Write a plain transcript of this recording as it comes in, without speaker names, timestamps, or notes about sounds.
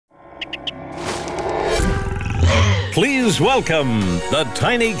Please welcome the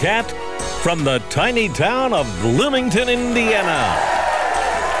tiny cat from the tiny town of Bloomington, Indiana,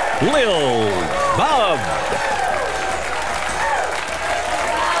 Lil BUB.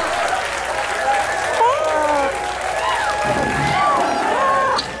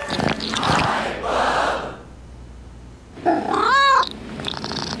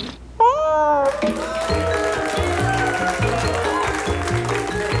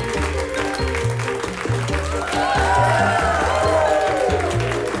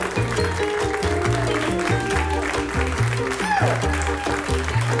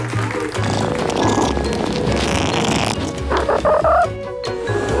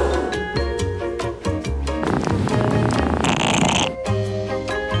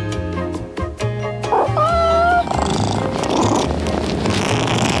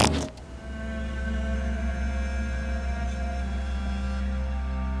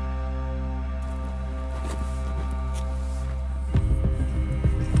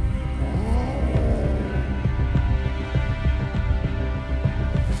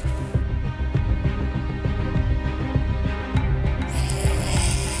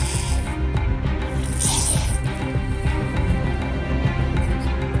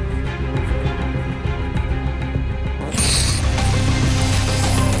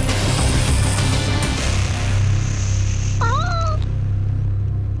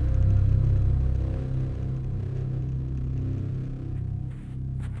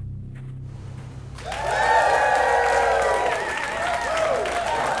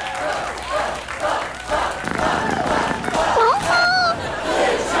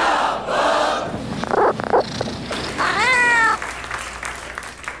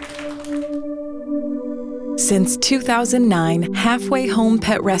 Since 2009, Halfway Home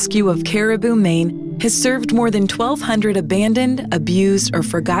Pet Rescue of Caribou, Maine has served more than 1,200 abandoned, abused, or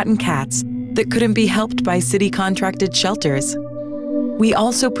forgotten cats that couldn't be helped by city-contracted shelters. We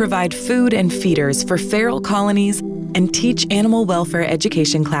also provide food and feeders for feral colonies and teach animal welfare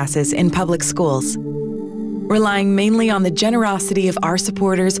education classes in public schools. Relying mainly on the generosity of our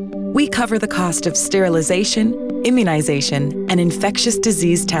supporters, we cover the cost of sterilization, immunization, and infectious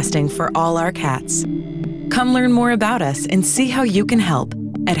disease testing for all our cats. Come learn more about us and see how you can help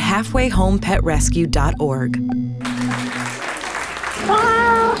at halfwayhomepetrescue.org.